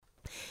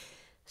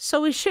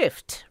So we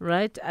shift,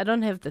 right? I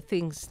don't have the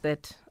things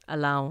that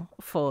allow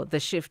for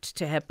the shift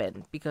to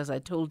happen because I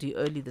told you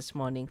early this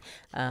morning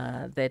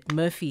that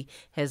Murphy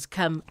has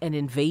come and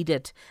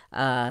invaded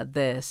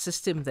the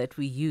system that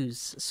we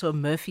use. So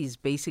Murphy is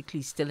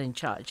basically still in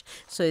charge.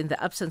 So in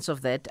the absence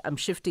of that, I'm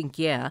shifting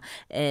gear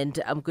and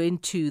I'm going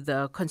to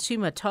the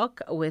consumer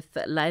talk with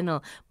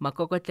Lionel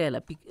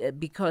Makokotlela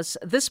because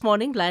this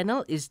morning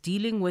Lionel is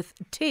dealing with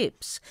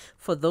tips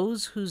for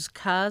those whose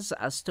cars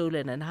are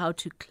stolen and how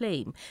to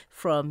claim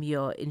from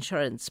your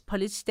insurance.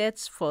 Police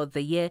stats for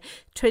the year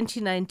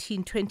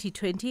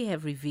 2019-2020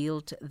 have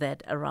revealed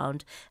that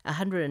around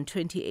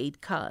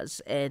 128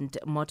 cars and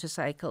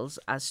motorcycles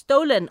are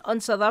stolen on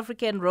South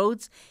African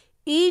roads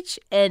each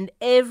and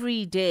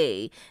every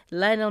day.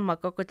 Lionel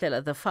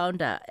Makokotlela, the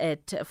founder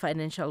at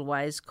Financial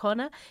Wise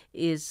Corner,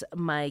 is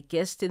my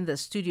guest in the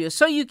studio.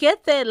 So you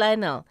get there,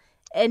 Lionel,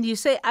 and you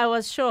say, I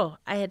was sure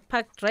I had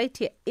parked right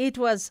here. It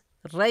was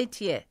right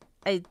here.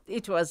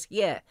 It was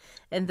here.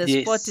 And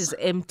the spot is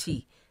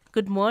empty.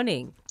 Good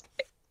morning.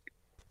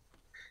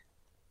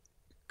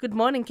 Good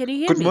morning. Can you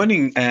hear me? Good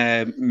morning,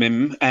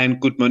 Mim,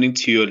 and good morning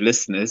to your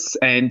listeners.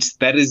 And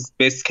that is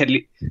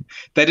basically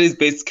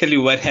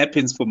what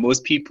happens for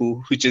most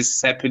people who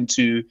just happen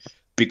to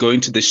be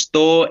going to the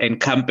store and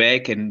come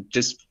back and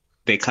just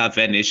their car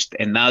vanished,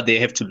 and now they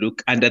have to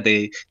look under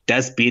the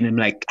dustbin and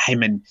like, hey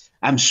man,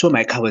 I'm sure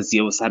my car was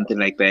here or something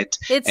like that.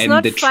 It's and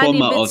not the funny,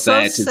 trauma but of so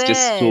that is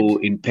just so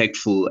sad.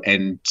 impactful,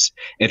 and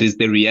it is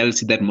the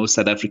reality that most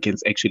South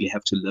Africans actually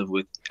have to live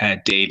with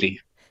daily.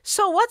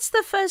 So what's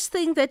the first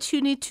thing that you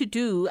need to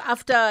do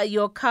after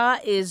your car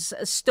is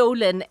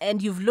stolen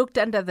and you've looked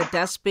under the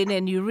dustbin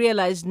and you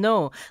realize,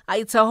 no,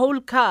 it's a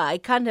whole car. I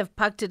can't have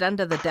parked it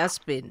under the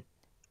dustbin.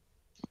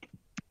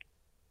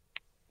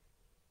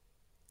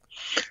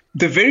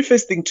 The very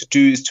first thing to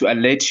do is to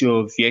alert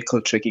your vehicle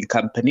tracking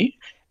company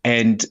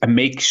and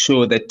make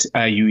sure that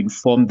you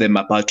inform them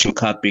about your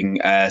car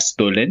being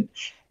stolen.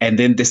 And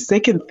then the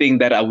second thing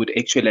that I would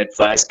actually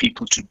advise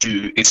people to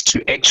do is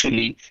to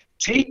actually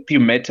take the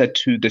matter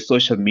to the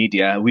social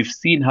media. We've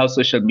seen how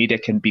social media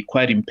can be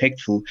quite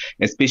impactful,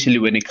 especially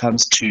when it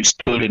comes to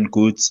stolen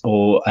goods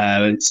or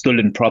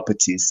stolen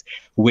properties,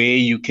 where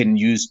you can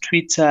use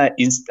Twitter,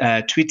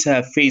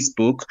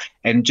 Facebook,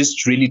 and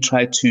just really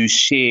try to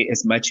share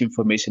as much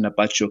information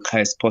about your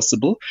car as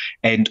possible,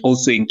 and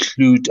also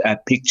include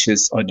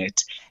pictures on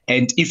it.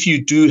 And if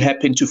you do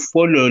happen to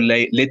follow,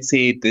 like, let's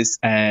say, this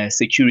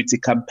security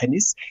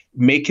companies,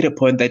 make it a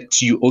point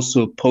that you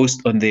also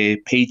post on their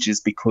pages,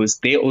 because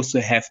they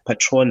also have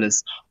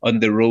patrollers on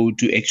the road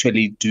to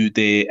actually do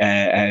the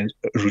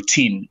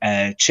routine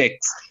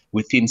checks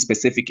within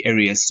specific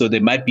areas. So they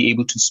might be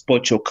able to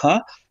spot your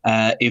car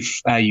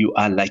if you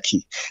are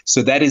lucky.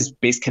 So that is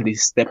basically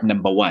step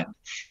number one.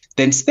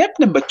 Then step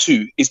number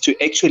two is to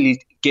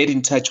actually get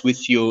in touch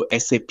with your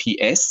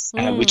SAPS,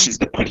 which is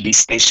the police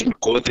station.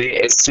 Go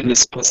there as soon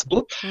as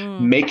possible.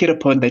 Make it a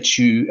point that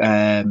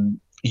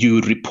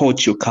you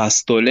report your car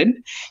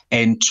stolen,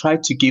 and try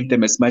to give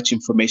them as much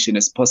information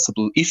as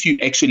possible. If you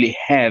actually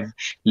have,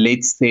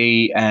 let's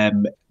say,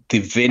 the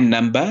VIN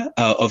number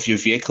of your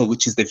vehicle,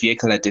 which is the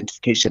vehicle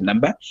identification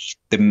number,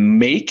 the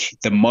make,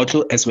 the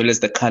model, as well as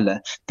the color,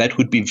 that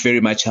would be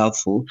very much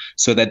helpful,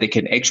 so that they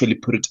can actually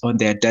put it on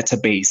their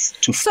database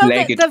to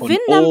flag it. So the VIN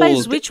number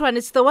is the... which one?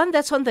 It's the one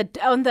that's on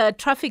the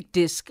traffic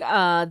disc.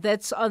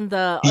 That's on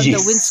the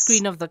Yes.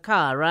 windscreen of the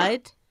car,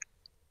 right?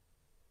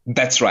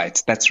 That's right.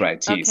 Yes,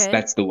 Okay.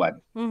 that's the one.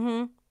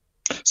 Mm-hmm.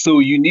 So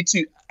you need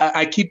to,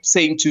 I keep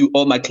saying to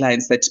all my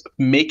clients that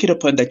make it a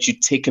point that you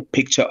take a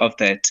picture of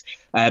that,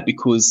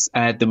 because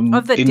Of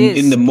the in the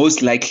disc.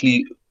 most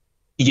likely,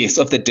 yes,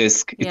 of the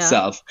disc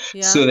itself,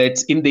 so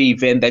that in the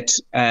event that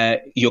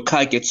your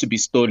car gets to be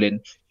stolen,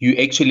 you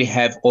actually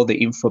have all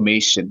the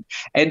information.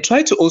 And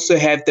try to also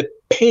have the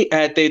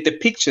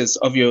pictures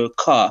of your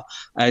car,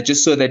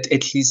 just so that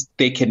at least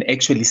they can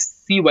actually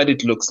see what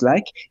it looks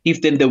like.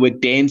 If then there were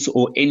dents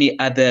or any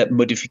other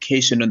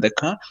modification on the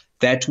car,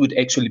 that would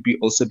actually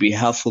also be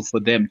helpful for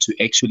them to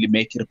actually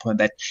make it a point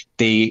that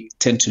they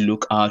tend to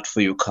look out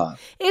for your car.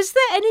 Is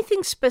there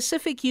anything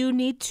specific you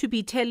need to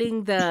be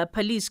telling the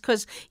police?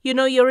 Because,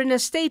 you're in a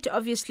state,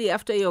 obviously,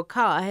 after your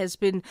car has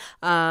been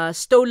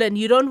stolen.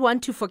 You don't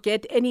want to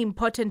forget any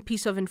important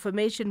piece of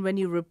information when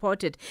you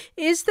report it.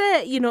 Is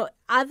there,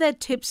 other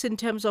tips in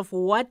terms of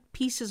what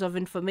pieces of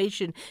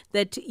information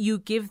that you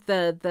give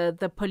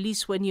the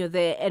police when you're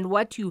there, and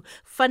what you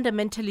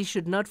fundamentally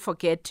should not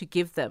forget to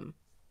give them?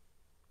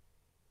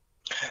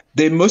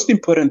 The most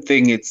important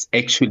thing is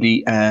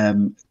actually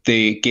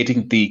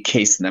getting the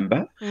case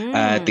number,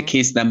 the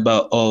case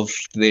number of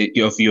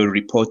your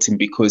reporting,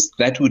 because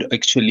that would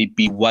actually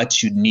be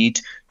what you need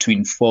to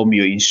inform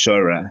your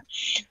insurer.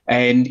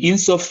 And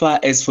insofar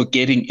as for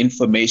getting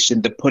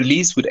information, the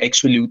police would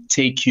actually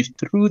take you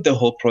through the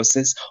whole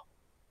process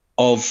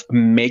of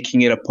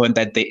making it a point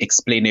that they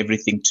explain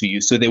everything to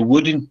you. So there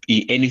wouldn't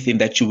be anything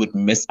that you would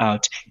miss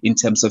out in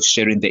terms of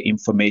sharing the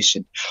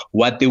information.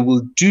 What they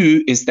will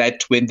do is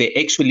that when they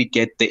actually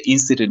get the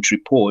incident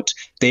report,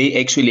 they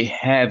actually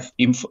have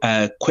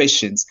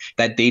questions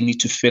that they need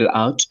to fill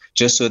out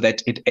just so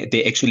that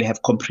they actually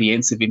have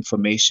comprehensive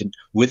information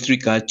with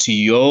regard to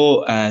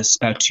your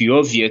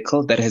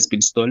vehicle that has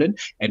been stolen,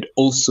 and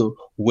also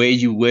where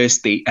you were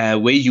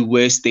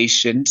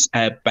stationed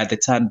by the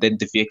time then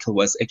the vehicle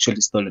was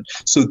actually stolen.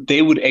 So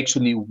they would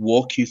actually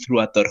walk you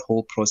throughout that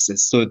whole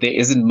process. So there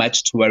isn't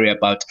much to worry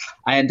about.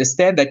 I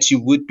understand that you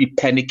would be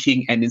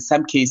panicking, and in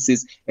some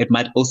cases it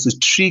might also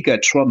trigger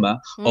trauma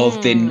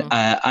of then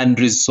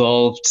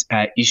unresolved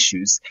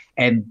issues.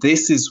 And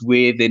this is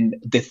where then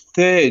the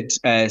third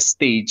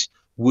stage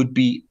would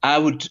be, I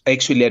would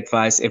actually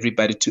advise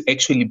everybody to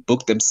actually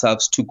book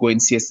themselves to go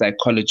and see a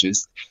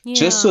psychologist,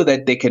 just so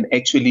that they can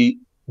actually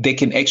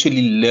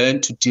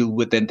learn to deal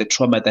with the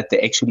trauma that they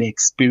actually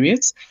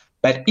experience,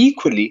 but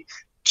equally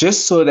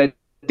just so that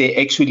they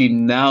actually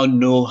now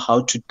know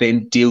how to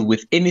then deal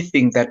with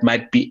anything that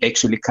might be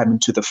actually coming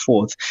to the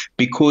forth.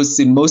 Because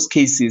in most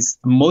cases,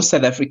 most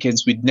South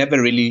Africans, would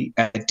never really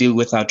deal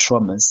with our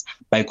traumas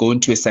by going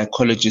to a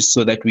psychologist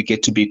so that we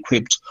get to be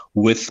equipped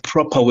with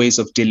proper ways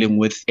of dealing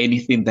with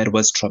anything that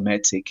was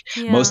traumatic.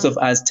 Most of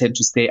us tend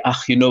to say,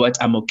 you know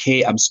what, I'm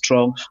okay, I'm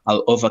strong,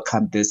 I'll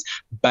overcome this.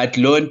 But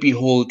lo and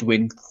behold,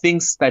 when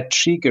things start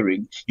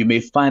triggering, you may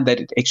find that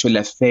it actually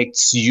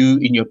affects you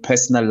in your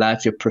personal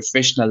life, your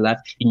professional life,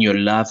 in your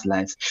love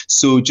life.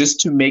 So just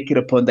to make it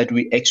a point that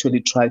we actually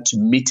try to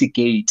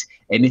mitigate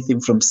anything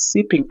from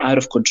seeping out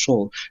of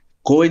control,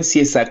 go and see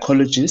a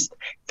psychologist.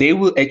 They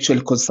will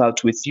actually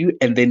consult with you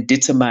and then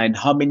determine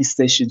how many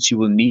sessions you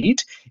will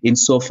need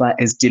insofar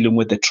as dealing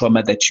with the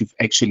trauma that you've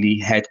actually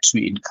had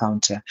to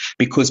encounter.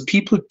 Because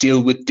people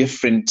deal with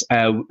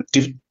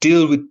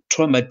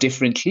trauma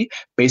differently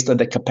based on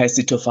the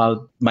capacity of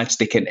how much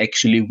they can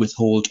actually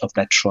withhold of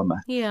that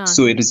trauma.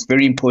 So it is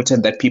very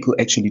important that people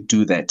actually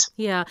do that.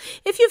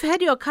 If you've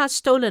had your car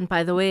stolen,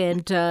 by the way,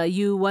 and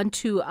you want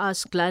to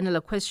ask Lionel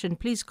a question,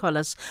 please call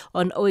us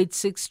on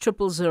 086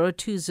 000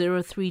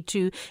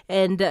 2032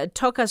 and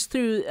talk us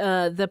through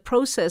the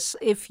process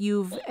if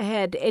you've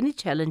had any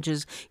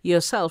challenges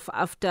yourself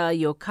after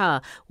your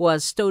car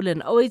was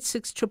stolen.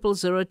 086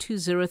 000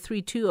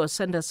 2032 or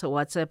send us a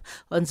WhatsApp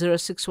on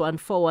 061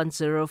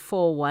 410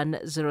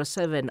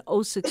 4107,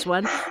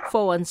 061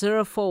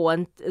 410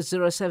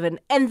 4107.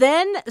 And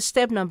then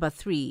step number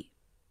 3.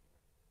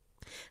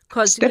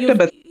 Because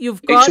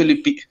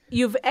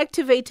you've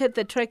activated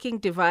the tracking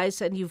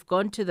device and you've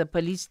gone to the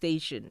police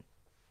station.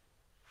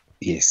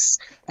 Yes.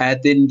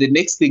 Then the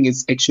next thing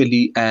is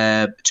actually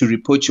to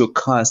report your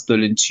car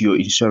stolen to your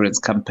insurance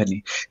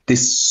company. The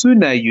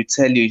sooner you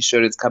tell your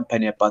insurance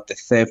company about the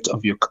theft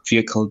of your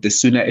vehicle, the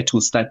sooner it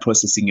will start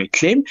processing your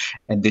claim,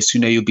 and the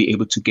sooner you'll be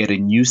able to get a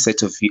new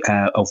set of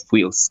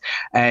wheels.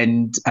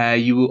 And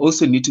you will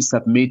also need to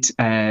submit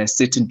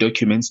certain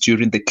documents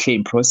during the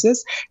claim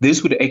process.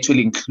 This would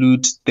actually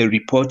include the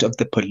report of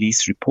the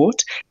police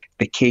report,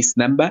 the case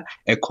number,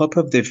 a copy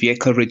of the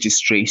vehicle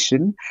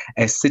registration,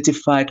 a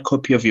certified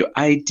copy of your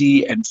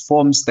ID, and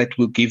forms that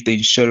will give the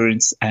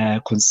insurance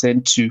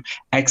consent to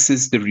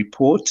access the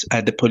report,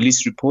 the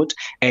police report,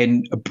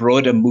 and a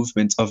broader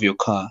movement of your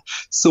car.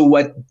 So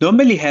what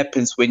normally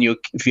happens when your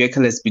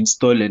vehicle has been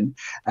stolen,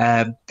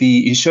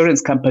 the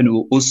insurance company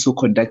will also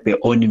conduct their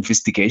own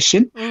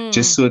investigation,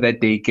 just so that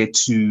they get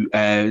to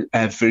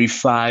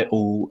verify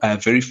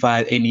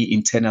any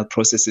internal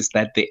processes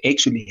that they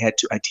actually had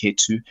to adhere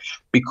to.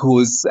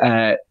 Because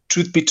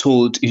truth be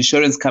told,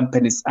 insurance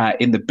companies are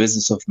in the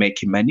business of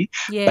making money.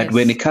 Yes. But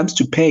when it comes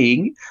to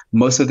paying,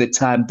 most of the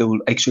time they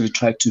will actually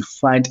try to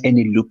find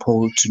any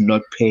loophole to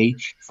not pay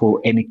for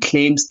any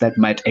claims that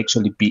might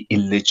actually be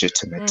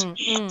illegitimate.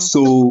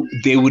 So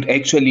they would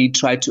actually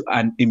try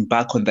to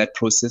embark on that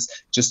process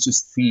just to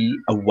see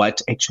what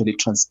actually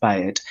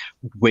transpired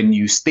when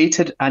you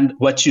stated and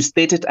what you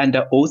stated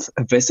under oath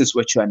versus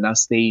what you are now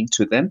saying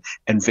to them,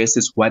 and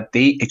versus what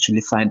they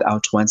actually find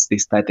out once they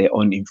start their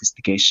own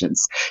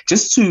investigations.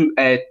 Just to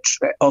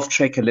off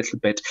track a little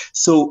bit.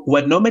 So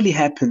what normally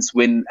happens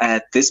when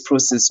this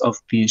process of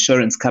the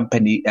insurance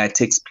company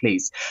takes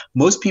place,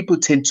 most people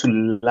tend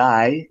to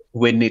lie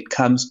when it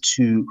comes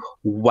to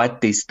what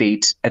they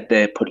state at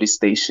the police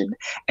station.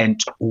 And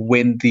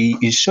when the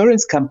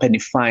insurance company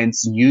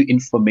finds new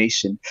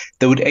information,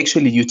 they would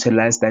actually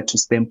utilize that to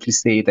simply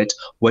say that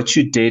what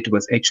you did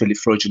was actually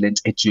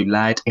fraudulent and you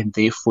lied, and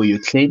therefore your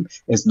claim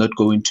is not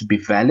going to be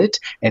valid,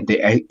 and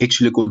they are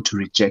actually going to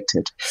reject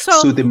it.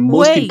 So the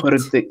most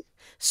important thing.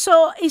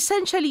 So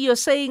essentially you're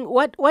saying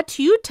what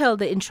you tell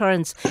the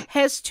insurance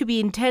has to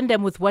be in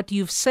tandem with what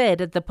you've said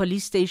at the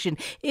police station.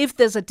 If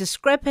there's a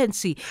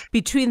discrepancy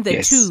between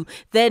the two,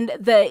 then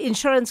the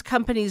insurance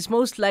company is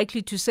most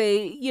likely to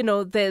say,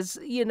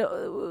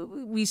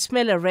 we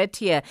smell a rat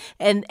here,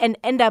 and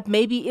end up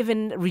maybe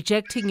even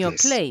rejecting your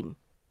claim.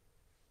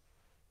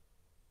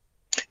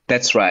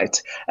 That's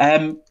right.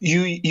 When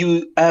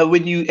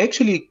you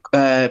actually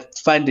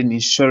find an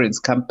insurance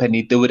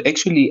company, they would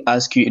actually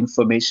ask you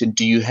information.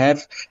 Do you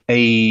have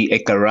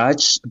a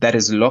garage that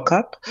is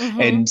lockup?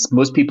 And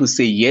most people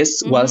say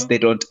yes, whilst they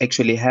don't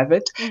actually have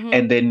it.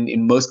 And then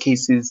in most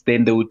cases,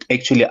 then they would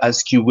actually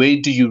ask you, where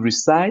do you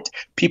reside?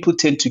 People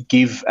tend to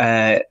give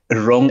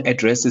wrong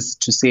addresses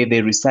to say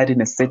they reside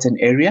in a certain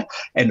area,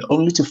 and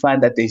only to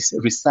find that they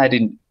reside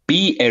in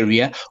B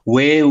area,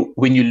 where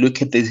when you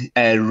look at the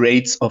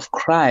rates of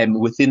crime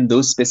within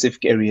those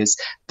specific areas,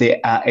 they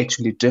are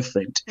actually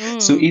different.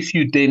 So if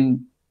you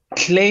then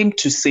claim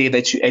to say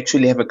that you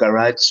actually have a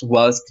garage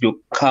whilst your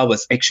car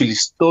was actually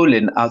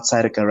stolen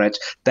outside a garage,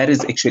 that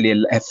is actually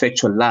a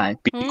factual lie,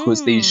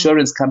 because the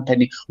insurance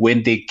company,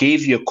 when they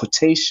gave you a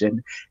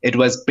quotation, it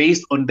was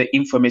based on the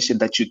information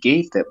that you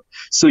gave them.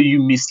 So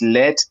you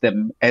misled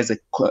them as a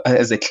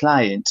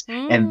client,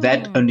 and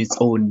that on its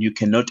own, you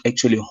cannot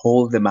actually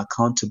hold them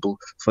accountable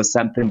for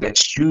something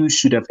that you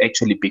should have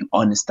actually been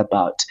honest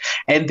about.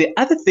 And the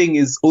other thing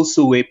is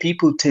also where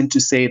people tend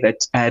to say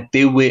that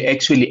they were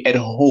actually at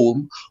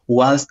home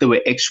whilst they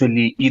were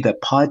actually either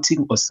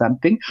partying or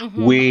something,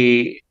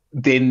 where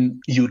then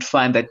you'd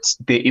find that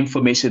the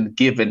information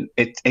given,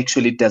 it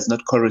actually does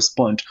not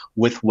correspond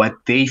with what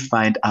they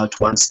find out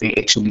once they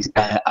actually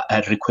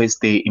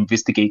request the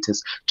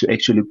investigators to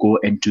actually go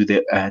and do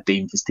the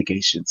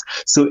investigations.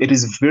 So it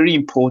is very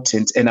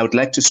important, and I would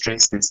like to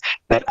stress this,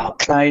 that our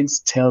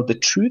clients tell the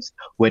truth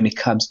when it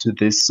comes to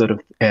this sort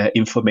of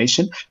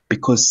information,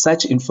 because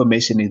such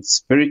information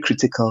is very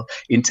critical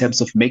in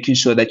terms of making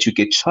sure that you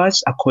get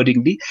charged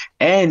accordingly,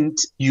 and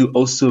you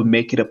also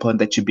make it upon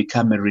that you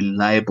become a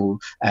reliable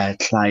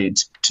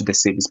client to the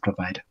service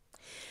provider.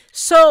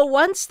 So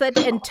once that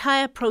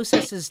entire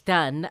process is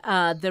done,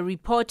 the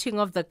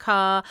reporting of the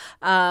car,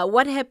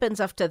 what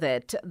happens after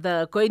that?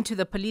 The going to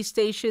the police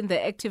station,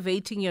 the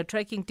activating your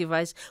tracking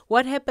device,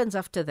 what happens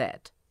after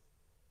that?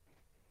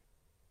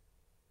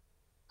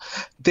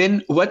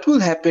 Then what will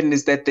happen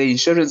is that the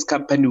insurance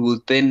company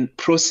will then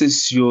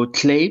process your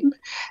claim,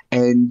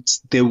 and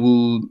they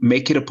will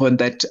make it upon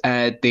that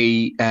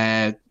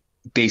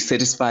they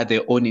satisfy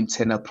their own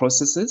internal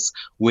processes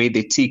where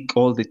they tick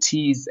all the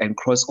T's and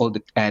cross all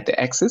the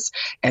X's,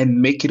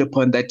 and make it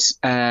upon that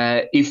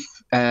if,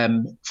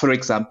 for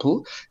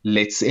example,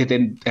 let's say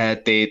then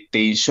the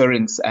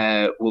insurance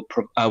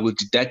will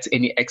deduct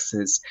any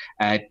excess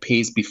it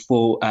pays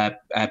before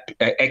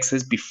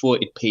excess before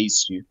it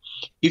pays you.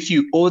 If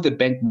you owe the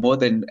bank more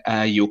than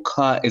your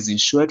car is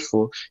insured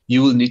for,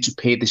 you will need to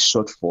pay the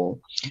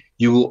shortfall.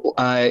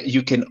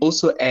 You can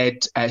also add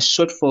a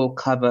shortfall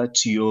cover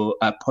to your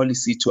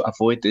policy to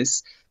avoid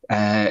this.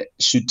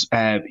 Should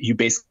you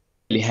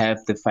basically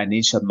have the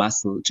financial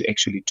muscle to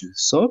actually do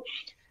so.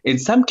 In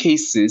some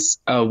cases,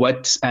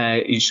 what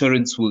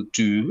insurance will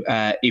do,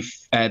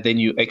 if then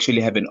you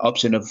actually have an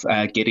option of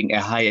getting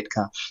a hired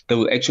car, they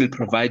will actually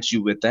provide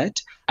you with that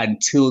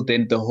until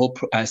then the whole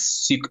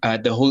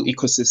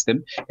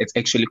ecosystem is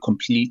actually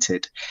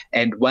completed.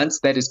 And once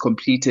that is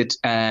completed,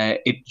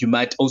 you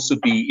might also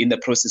be in the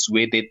process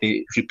where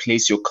they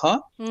replace your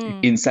car.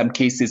 In some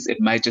cases, it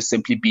might just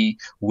simply be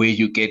where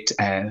you get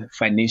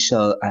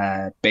financial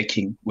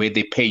backing, where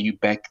they pay you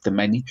back the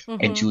money,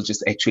 and you'll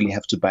just actually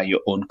have to buy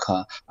your own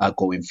car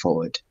going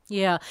forward.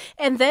 Yeah.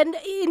 And then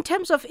in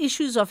terms of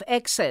issues of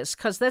access,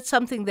 because that's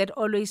something that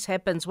always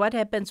happens, what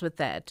happens with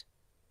that?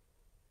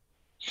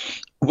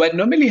 What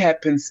normally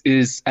happens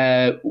is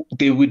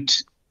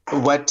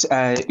what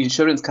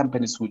insurance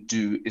companies would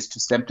do is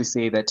to simply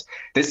say that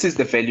this is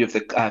the value of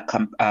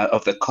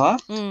the car.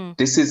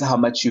 This is how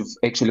much you've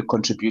actually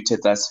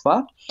contributed thus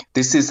far.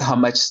 This is how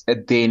much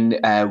then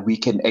we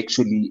can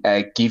actually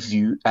give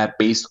you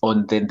based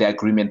on then the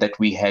agreement that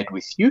we had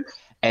with you.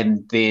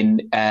 And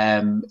then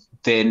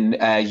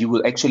you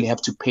will actually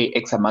have to pay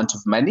X amount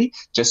of money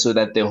just so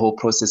that the whole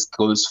process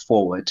goes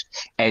forward.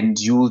 And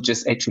you will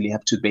just actually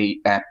have to pay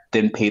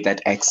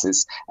that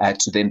access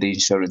to then the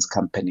insurance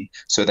company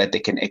so that they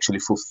can actually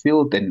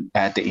fulfill then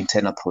the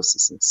internal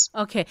processes.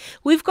 Okay.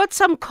 We've got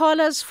some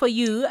callers for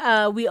you.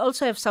 We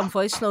also have some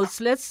voice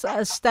notes. Let's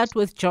start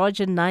with George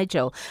and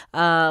Nigel,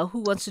 who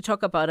wants to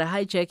talk about a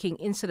hijacking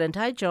incident.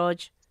 Hi,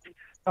 George.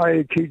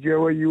 Hi, KJ.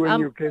 How are you and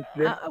your guests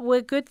there?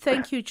 We're good.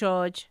 Thank you,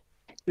 George.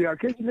 Yeah,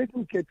 KJ, let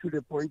me get to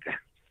the point.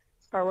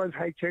 I was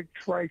hijacked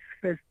twice.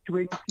 First,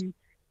 20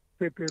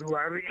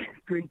 February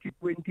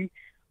 2020.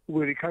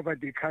 We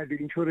recovered the car. The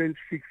insurance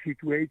fixed it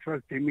where it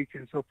was damaged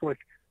and so forth.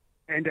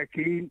 And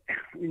again,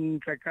 in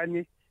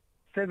Takane,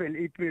 7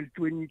 April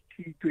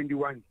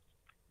 2021.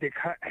 The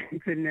car,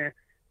 it's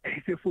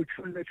a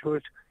football that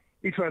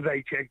it was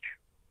hijacked.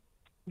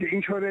 The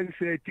insurance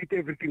did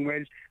everything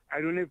well.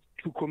 I don't have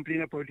to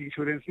complain about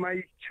insurance.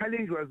 My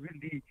challenge was with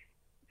this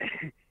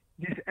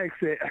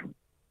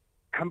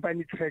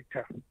company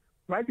tractor.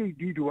 What they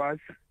did was,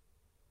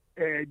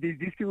 there's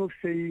this thing of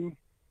saying,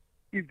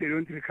 if they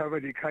don't recover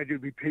the car, they'll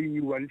be paying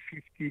you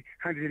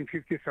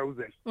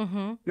 150,000.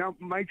 Now,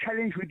 my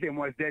challenge with them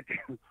was that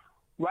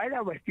while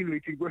I was still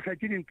waiting, because I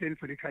didn't plan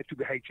for the car to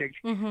be hijacked,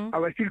 Mm-hmm. I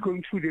was still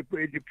going through the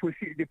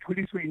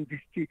police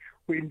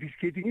were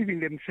investigating, even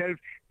themselves,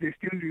 they're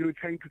still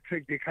trying to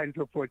track the car and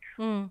so forth.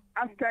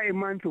 After a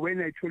month, when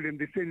I told them,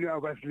 they said, no, I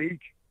was late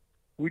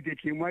with the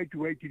claim. Why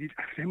did it?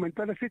 After a month,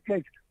 but I said,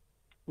 guys,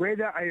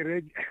 whether I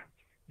read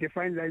the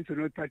fine lines or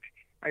not, but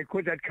I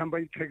called that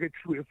company, tracked it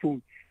through a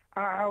phone.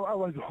 I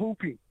was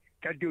hoping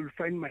that they will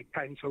find my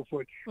car and so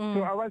forth.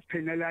 So I was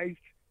penalized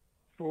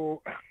for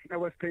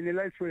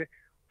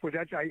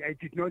that. I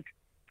did not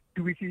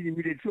do it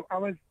immediately. So I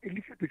was a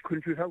little bit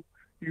confused how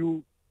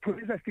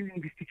police are still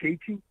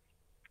investigating.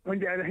 On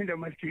the other hand, I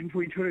must claim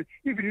for insurance.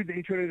 Even if the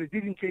insurance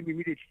didn't claim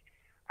immediately,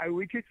 I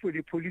waited for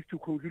the police to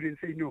conclude and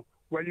say, no,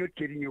 we're not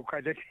getting your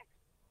car. That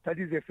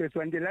is the first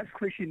one. The last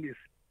question is,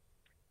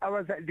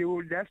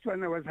 the last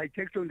one I was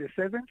hijacked on the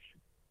 7th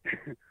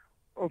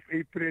of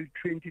April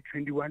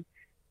 2021.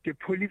 The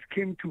police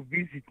came to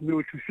visit me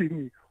or to see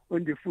me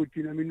on the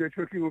 14th. I mean, we're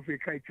talking of a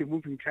car, it's a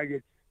moving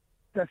target.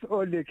 That's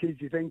all the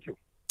KG. Thank you.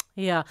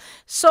 Yeah.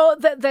 So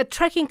the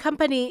tracking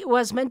company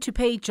was meant to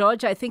pay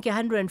George, I think,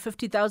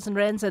 150,000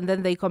 rands, and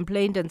then they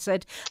complained and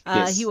said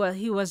Yes.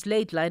 he was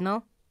late,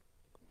 Lionel,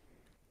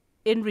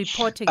 in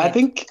reporting I it.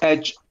 think,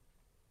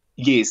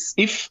 yes,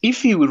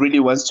 if he really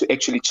wants to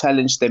actually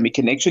challenge them, he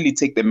can actually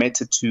take the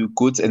matter to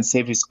Goods and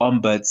Service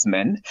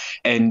Ombudsman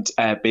and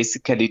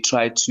basically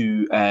try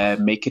to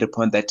make it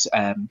upon that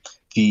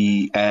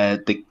the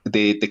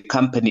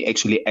company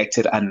actually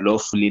acted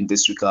unlawfully in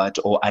this regard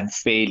or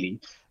unfairly.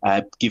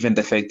 Given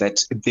the fact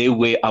that they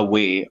were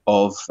aware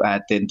of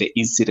then the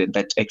incident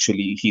that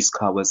actually his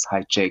car was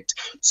hijacked.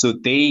 So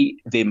they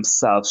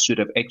themselves should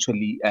have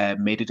actually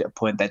made it a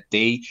point that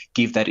they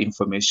give that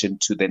information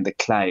to then the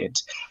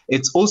client.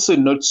 It's also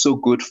not so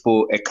good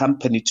for a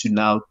company to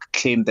now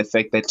claim the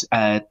fact that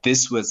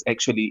this was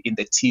actually in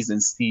the T's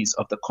and C's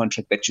of the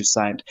contract that you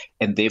signed,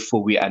 and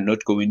therefore we are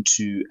not going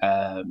to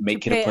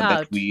make it a point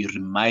that we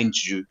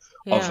remind you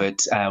of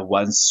it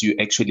once you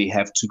actually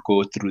have to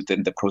go through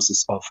then the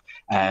process of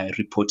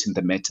reporting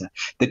the matter.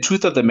 The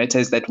truth of the matter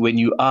is that when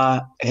you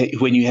have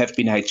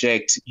been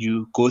hijacked,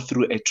 you go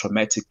through a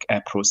traumatic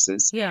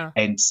process,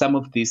 and some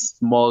of these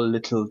small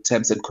little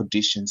terms and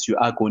conditions you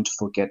are going to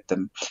forget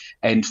them.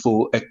 And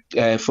for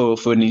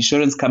an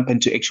insurance company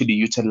to actually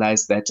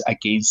utilize that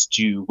against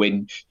you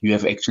when you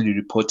have actually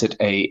reported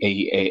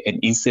an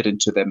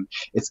incident to them,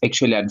 it's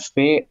actually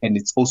unfair, and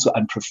it's also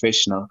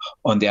unprofessional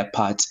on their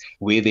part,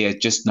 where they are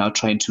just now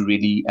trying to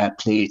really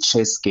play a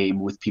chess game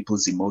with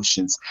people's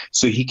emotions.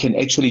 So he can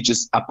actually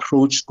just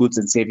approach Goods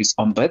and Service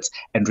Ombuds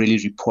and really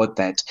report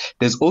that.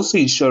 There's also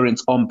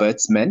Insurance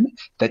Ombudsman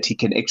that he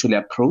can actually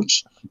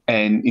approach,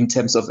 and in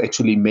terms of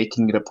actually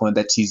making it a point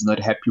that he's not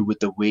happy with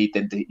the way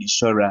that the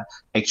insurer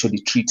actually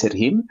treated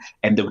him,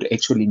 and they would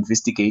actually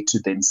investigate to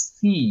then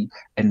see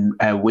and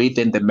weigh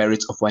then the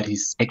merits of what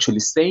he's actually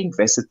saying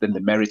versus then the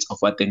merits of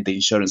what then the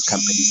insurance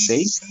company is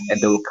saying, and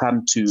they will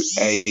come to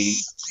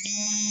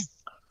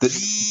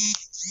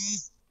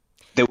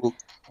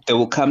they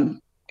will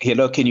come.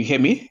 Hello, can you hear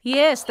me?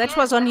 Yes, that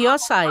was on your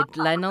side,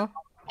 Lionel.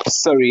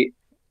 Sorry.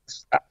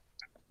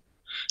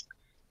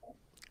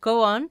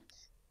 Go on.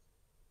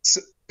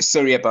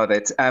 Sorry about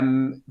that.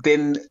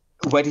 Then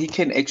what he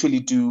can actually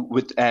do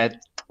with after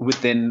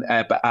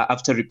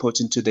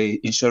reporting to the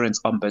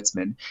insurance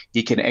ombudsman,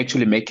 he can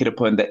actually make it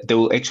upon that they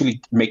will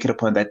actually make it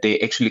upon that they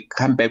actually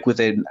come back with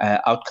an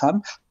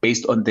outcome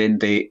based on then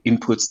the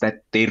inputs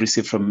that they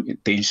receive from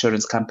the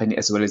insurance company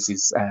as well as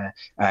his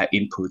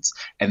inputs,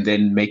 and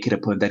then make it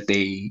upon that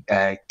they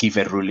give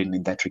a ruling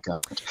in that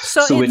regard.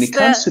 So when it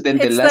comes to then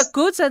the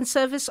Goods and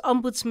Service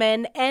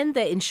Ombudsman and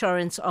the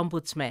Insurance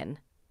Ombudsman.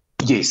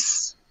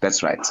 Yes,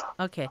 that's right.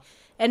 Okay.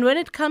 And when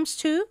it comes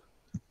to?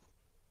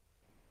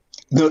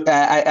 No,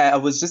 I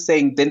was just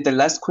saying then the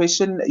last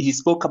question, he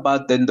spoke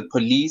about then the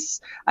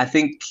police. I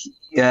think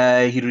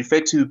he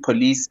referred to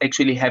police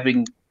actually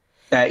having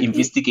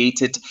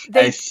investigated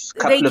a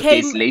couple of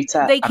days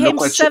later. They came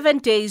 7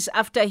 days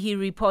after he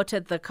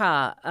reported the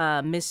car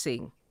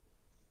missing.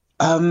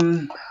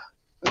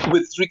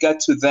 With regard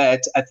to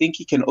that, I think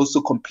he can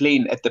also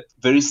complain at the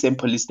very same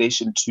police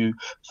station to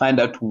find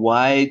out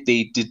why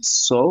they did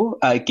so,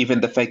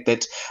 given the fact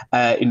that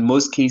in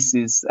most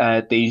cases,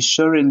 the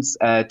insurance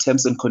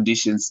terms and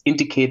conditions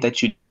indicate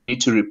that you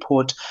need to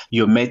report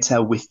your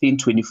matter within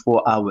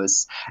 24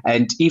 hours.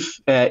 And if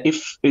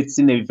it's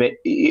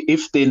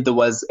if then there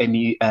was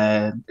any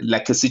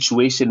like a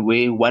situation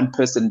where one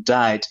person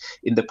died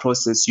in the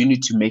process, you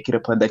need to make it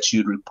upon that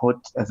you report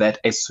that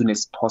as soon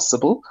as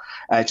possible,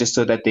 just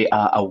so that they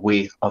are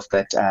aware of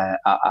that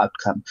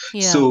outcome.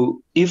 Yeah.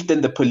 So if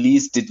then the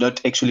police did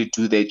not actually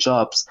do their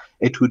jobs,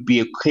 it would be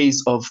a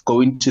case of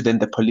going to then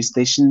the police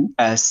station,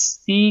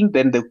 seeing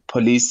then the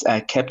police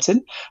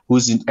captain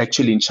who's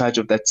actually in charge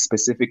of that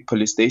specific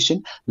police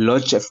station,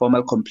 lodge a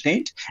formal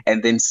complaint,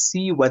 and then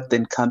see what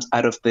then comes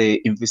out of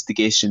the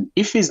investigation.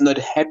 If he's not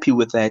happy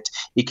with that,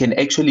 he can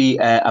actually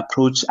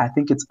approach, I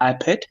think it's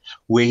IPAD,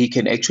 where he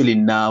can actually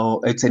now,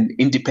 it's an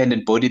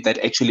independent body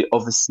that actually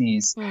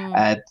oversees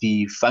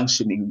the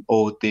functioning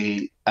or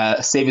the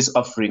service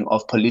offering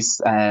of police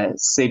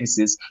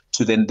services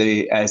to then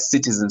the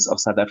citizens of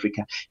South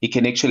Africa. He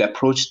can actually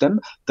approach them.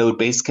 They would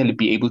basically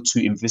be able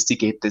to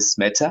investigate this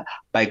matter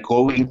by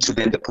going to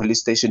then the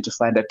police station to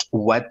find out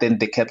what then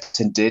the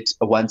captain did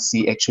once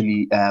he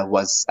actually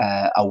was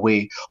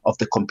aware of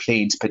the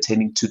complaint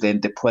pertaining to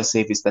then the poor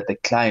service that the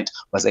client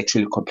was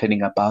actually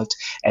complaining about,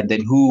 and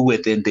then who were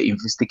then the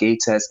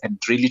investigators, and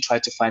really try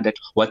to find out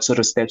what sort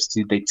of steps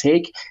did they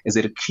take. Is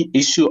it an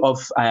issue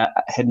of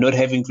not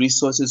having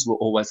resources,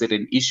 or was it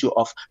an issue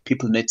of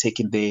people not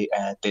taking the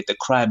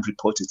crime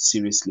reported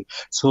seriously?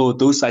 So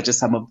those are just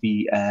some of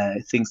the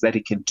things that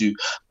he can do.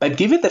 But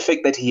given the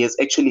fact that he has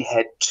actually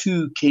had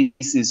 2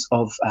 cases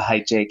of a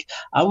hijack,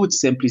 I would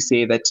simply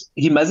say that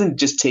he mustn't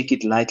just take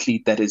it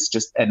lightly that it's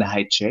just an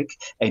hijack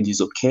and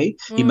he's okay.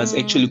 He must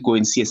actually go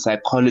and see a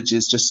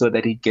psychologist just so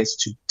that he gets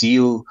to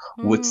deal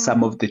with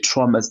some of the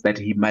traumas that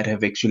he might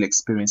have actually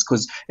experienced.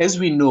 Because as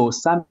we know,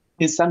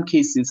 in some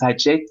cases,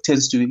 hijack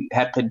tends to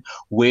happen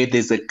where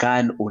there's a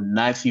gun or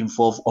knife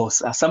involved or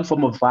some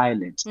form of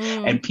violence.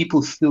 And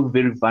people feel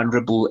very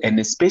vulnerable, and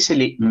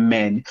especially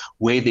men,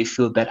 where they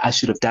feel that I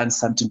should have done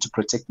something to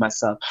protect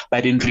myself.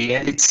 But in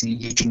reality,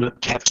 you do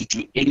not have to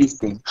do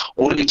anything.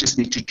 All you just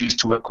need to do is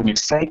to work on your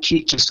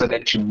psyche, just so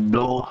that you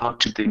know how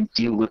to then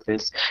deal with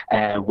this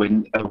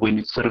when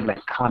it sort of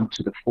like come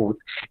to the fore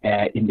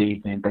in the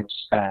event that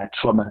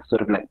trauma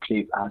sort of like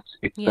plays out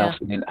itself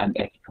in an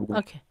unethical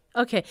way.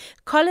 Okay.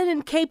 Colin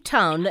in Cape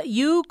Town,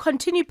 you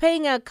continue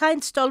paying a car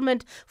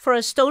installment for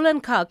a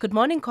stolen car. Good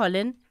morning,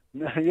 Colin.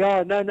 No,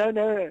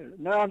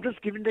 I'm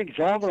just giving an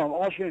example. I'm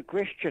asking a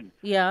question.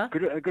 Yeah.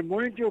 Good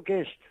morning to your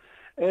guest.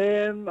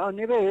 I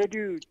never heard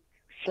you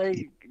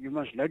say you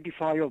must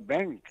notify your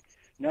bank.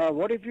 Now,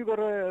 what if you got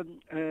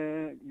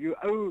you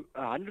owe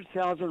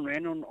 100,000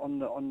 rand on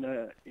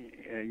the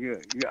you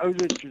owe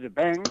it to the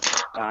bank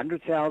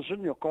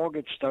 100,000. Your car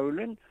gets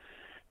stolen,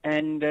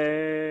 and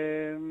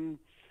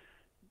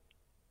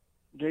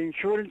the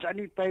insurance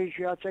only pays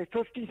you, I'd say,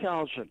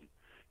 50,000.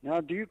 Now,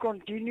 do you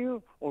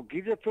continue or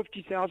give the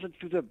 50,000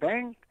 to the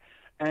bank?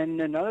 And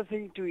another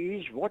thing too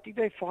is, what if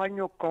they find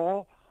your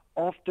car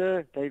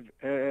after they've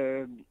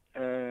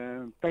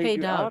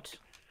paid you out?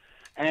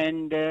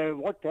 And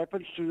what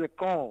happens to the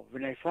car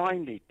when they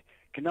find it?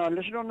 Can I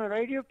listen on the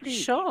radio, please?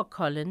 Sure,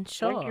 Colin,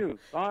 sure. Thank you.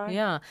 Bye.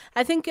 Yeah,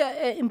 I think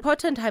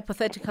important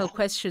hypothetical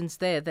questions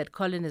there that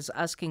Colin is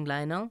asking,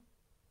 Lionel.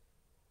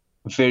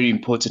 Very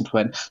important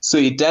one. So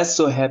it does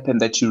so happen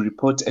that you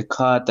report a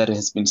car that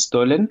has been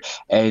stolen,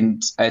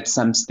 and at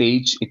some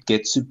stage it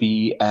gets to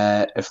be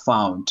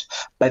found.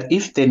 But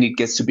if then it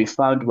gets to be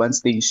found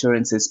once the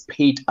insurance has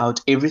paid out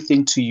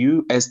everything to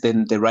you as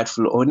then the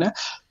rightful owner,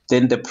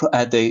 then the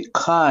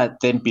car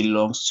then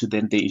belongs to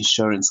then the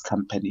insurance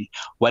company.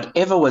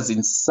 Whatever was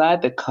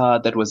inside the car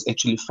that was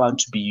actually found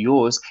to be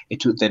yours,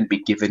 it will then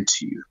be given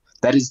to you.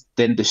 That is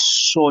then the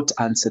short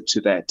answer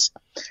to that.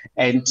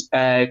 And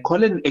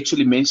Colin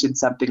actually mentioned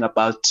something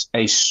about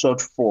a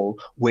shortfall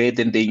where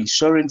then the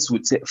insurance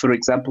would say, for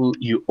example,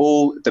 you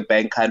owe the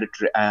bank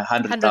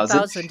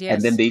 100,000, yes.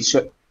 And then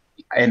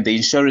the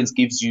insurance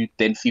gives you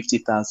then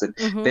 50,000.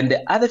 Then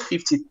the other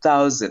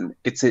 50,000,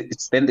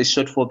 it's then the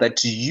shortfall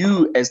that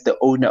you as the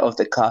owner of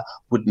the car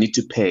would need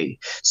to pay.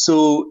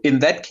 So in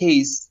that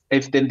case,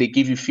 if then they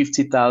give you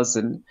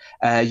 50,000,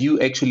 you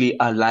actually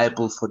are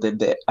liable for then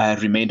the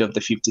remainder of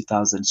the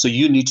 50,000. So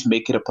you need to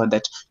make it upon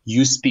that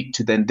you speak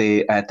to then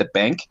the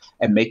bank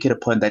and make it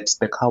upon that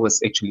the car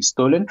was actually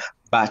stolen.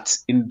 But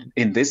in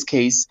this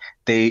case,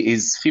 there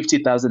is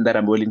 50,000 that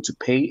I'm willing to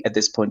pay at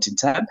this point in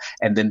time,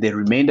 and then the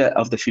remainder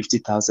of the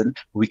 50,000,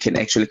 we can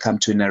actually come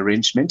to an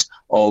arrangement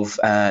of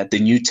the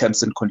new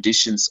terms and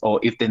conditions, or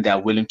if then they are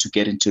willing to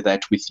get into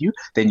that with you,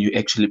 then you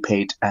actually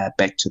pay it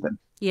back to them.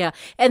 Yeah,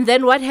 and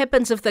then what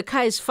happens if the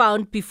car is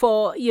found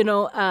before,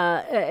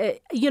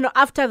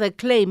 after the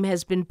claim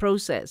has been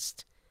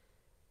processed?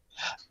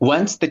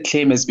 Once the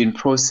claim has been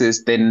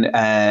processed, then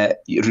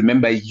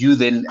remember you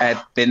then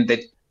there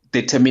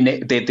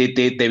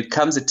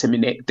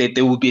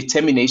will be a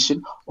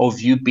termination of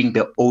you being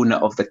the owner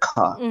of the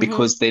car,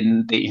 because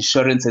then the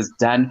insurance has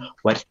done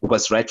what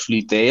was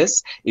rightfully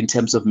theirs in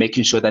terms of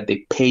making sure that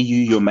they pay you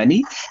your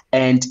money.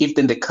 And if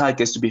then the car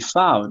gets to be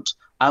found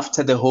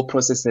after the whole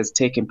process has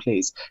taken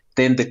place,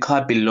 then the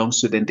car belongs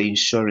to then the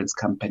insurance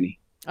company.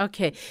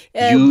 Okay.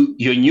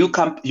 Your new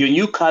car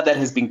that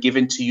has been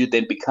given to you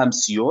then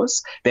becomes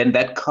yours. Then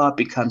that car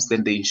becomes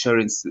then the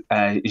insurance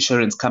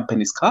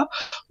company's car,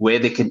 where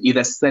they can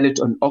either sell it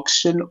on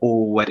auction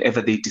or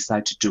whatever they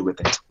decide to do with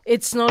it.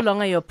 It's no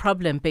longer your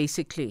problem,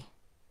 basically.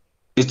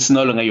 It's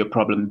no longer your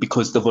problem,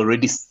 because they've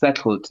already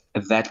settled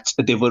that.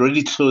 They've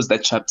already closed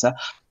that chapter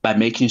by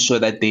making sure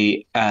that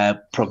they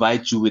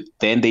provide you with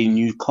then the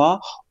new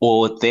car,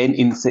 or then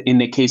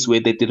in a case where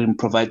they didn't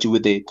provide you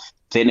with the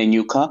then a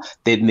new car,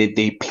 then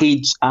they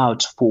paid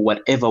out for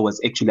whatever was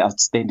actually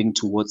outstanding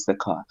towards the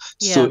car.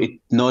 So it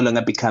no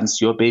longer becomes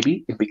your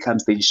baby, it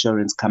becomes the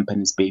insurance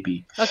company's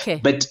baby. Okay.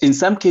 But in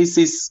some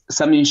cases,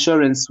 some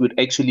insurance would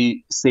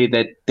actually say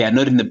that they are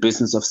not in the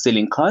business of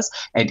selling cars.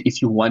 And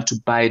if you want to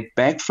buy it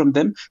back from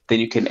them, then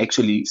you can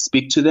actually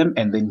speak to them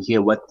and then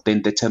hear what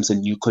then the terms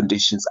and new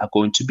conditions are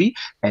going to be.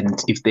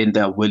 And if then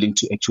they are willing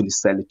to actually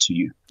sell it to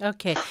you.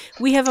 Okay.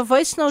 We have a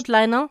voice note,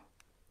 Lionel.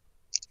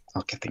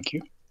 Okay, thank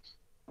you.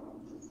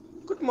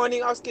 Good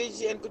morning,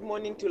 Auskage, and good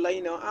morning to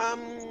Lionel.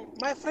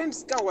 My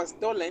friend's car was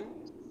stolen,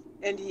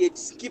 and he had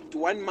skipped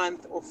 1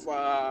 month of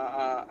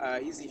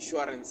his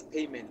insurance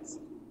payments.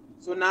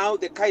 So now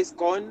the car is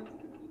gone.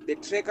 The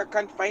tracker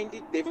can't find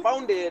it. They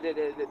found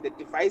the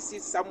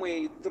devices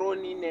somewhere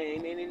thrown in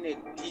a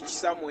ditch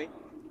somewhere.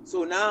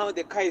 So now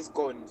the car is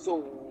gone. So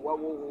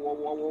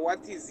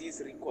what is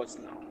his recourse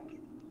now?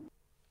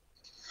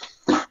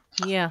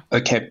 Yeah.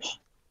 Okay.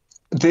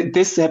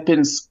 This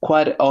happens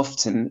quite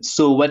often.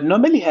 So what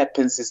normally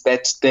happens is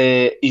that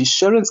the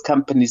insurance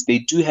companies, they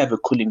do have a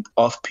cooling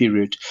off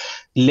period.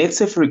 Let's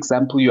say, for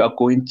example, you are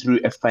going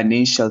through a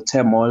financial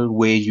turmoil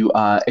where you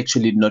are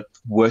actually not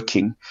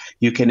working.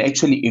 You can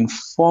actually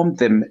inform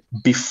them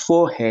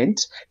beforehand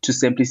to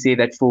simply say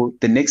that for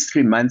the next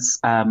 3 months,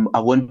 I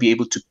won't be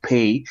able to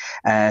pay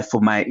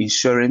for my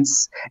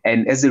insurance.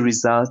 And as a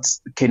result,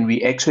 can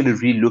we actually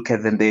relook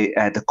at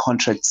the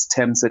contract's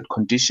terms and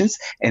conditions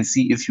and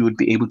see if you would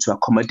be able to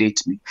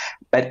accommodate me?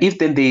 But if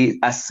then they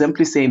are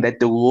simply saying that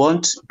they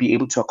won't be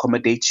able to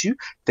accommodate you,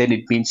 then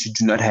it means you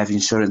do not have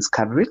insurance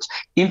coverage.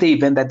 In the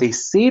event that they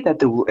say that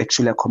they will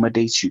actually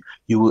accommodate you,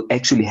 you will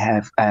actually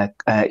have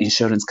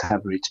insurance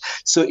coverage.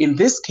 So in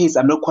this case,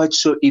 I'm not quite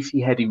sure if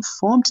he had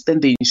informed then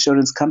the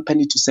insurance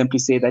company to simply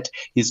say that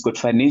he's got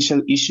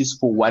financial issues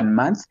for 1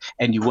 month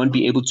and you won't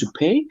be able to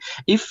pay.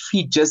 If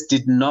he just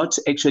did not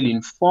actually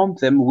inform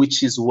them,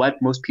 which is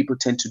what most people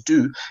tend to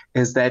do,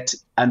 is that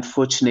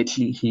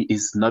unfortunately he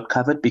is not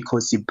covered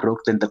because he broke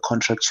then the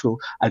contractual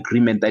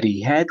agreement that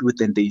he had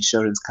within the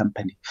insurance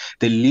company.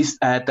 The least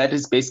that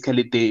is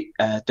basically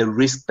the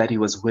risk that he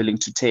was willing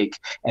to take,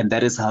 and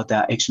that is how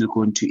they're actually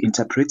going to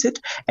interpret it.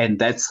 And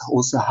that's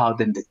also how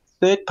then the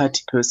third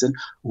party person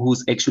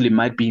who's actually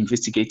might be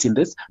investigating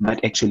this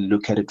might actually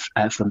look at it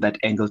from that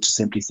angle to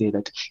simply say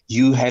that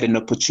you had an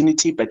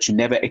opportunity but you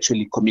never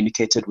actually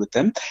communicated with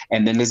them,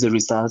 and then as a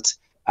result,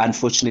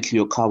 unfortunately,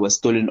 your car was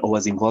stolen or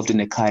was involved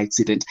in a car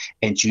accident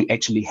and you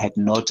actually had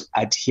not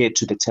adhered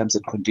to the terms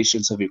and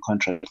conditions of your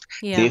contract.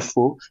 Yeah.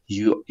 Therefore,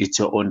 it's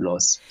your own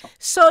loss.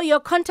 So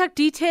your contact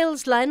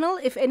details, Lionel,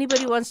 if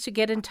anybody wants to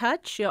get in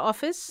touch, your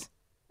office?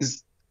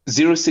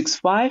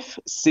 065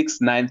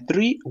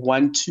 693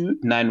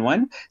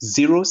 1291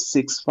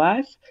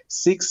 065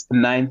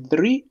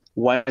 693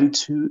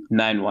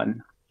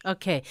 1291.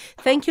 Okay.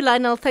 Thank you,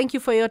 Lionel. Thank you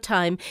for your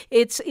time.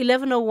 It's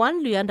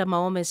 11:01. Luyanda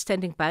Maome is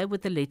standing by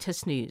with the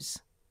latest news.